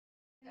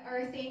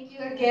Our thank you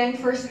again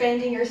for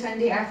spending your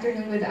Sunday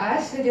afternoon with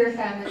us, with your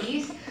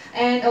families,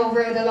 and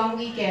over the long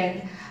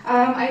weekend.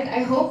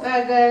 I hope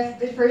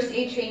the first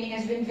aid training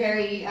has been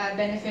very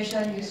beneficial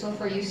and useful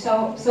for you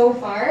so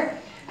far.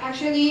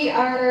 Actually,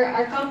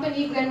 our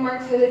company,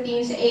 Glenmark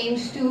Philippines,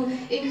 aims to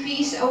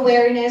increase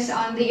awareness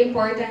on the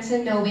importance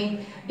of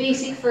knowing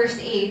basic first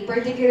aid,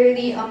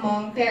 particularly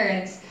among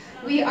parents.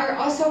 We are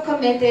also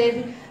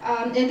committed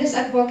in this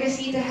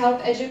advocacy to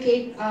help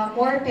educate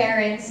more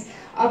parents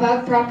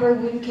about proper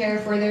wound care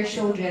for their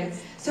children.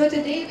 So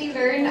today we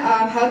learn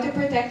how to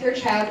protect your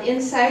child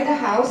inside the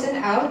house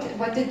and out,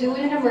 what to do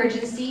in an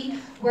emergency,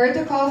 where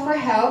to call for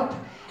help,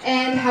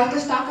 and how to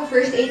stock a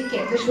first aid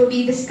kit, which will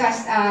be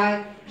discussed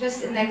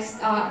just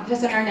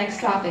on our next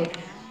topic.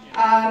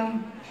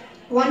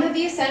 One of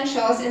the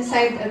essentials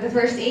inside the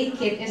first aid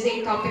kit is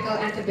a topical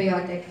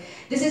antibiotic.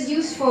 This is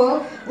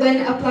useful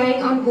when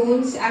applying on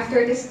wounds after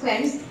it is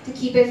cleansed to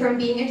keep it from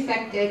being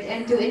infected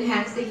and to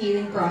enhance the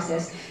healing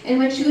process. And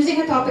when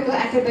choosing a topical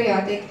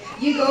antibiotic,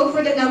 you go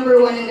for the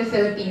 #1 in the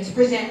Philippines,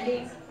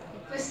 presenting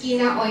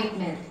Foskina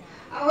ointment.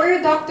 Our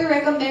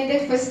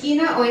doctor-recommended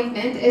Foskina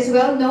ointment is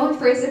well known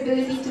for its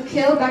ability to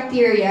kill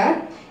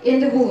bacteria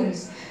in the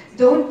wounds.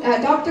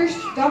 Doctors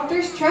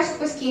trust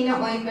Foskina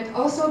ointment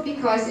also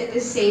because it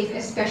is safe,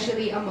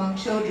 especially among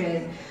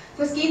children.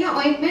 Foskina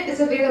ointment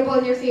is available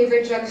in your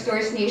favorite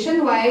drugstores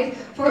nationwide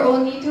for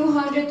only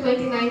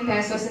 229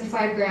 pesos and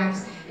 5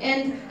 grams.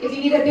 And if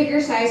you need a bigger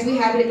size, we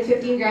have it in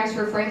 15 grams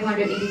for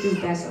 582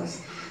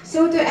 pesos.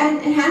 So to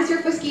enhance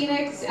your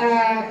Foskina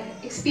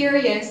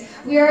experience,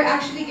 we are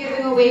actually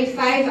giving away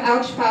 5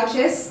 ouch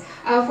pouches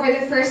for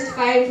the first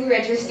 5 who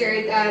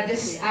registered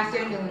this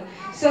afternoon.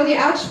 So the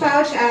ouch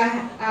pouch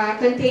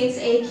contains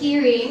a key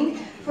ring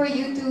for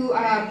you to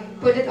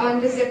put it on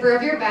the zipper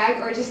of your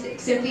bag or just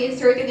simply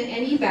insert it in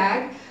any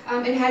bag.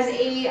 It has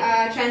a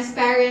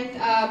transparent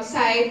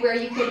side where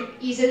you can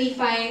easily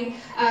find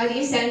the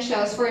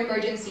essentials for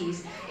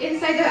emergencies.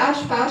 Inside the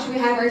ouch pouch, we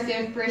have our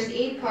first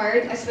aid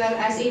card as well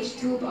as a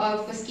tube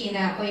of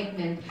Foskina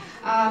ointment.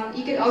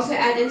 You can also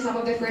add in some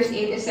of the first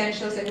aid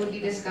essentials that will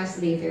be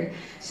discussed later.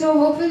 So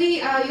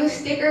hopefully you'll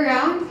stick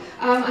around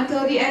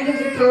until the end of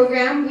the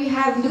program. We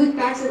have loot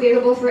bags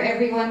available for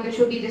everyone, which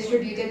will be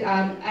distributed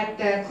at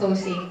the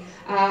closing.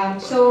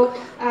 So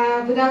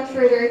without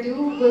further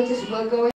ado, we'll go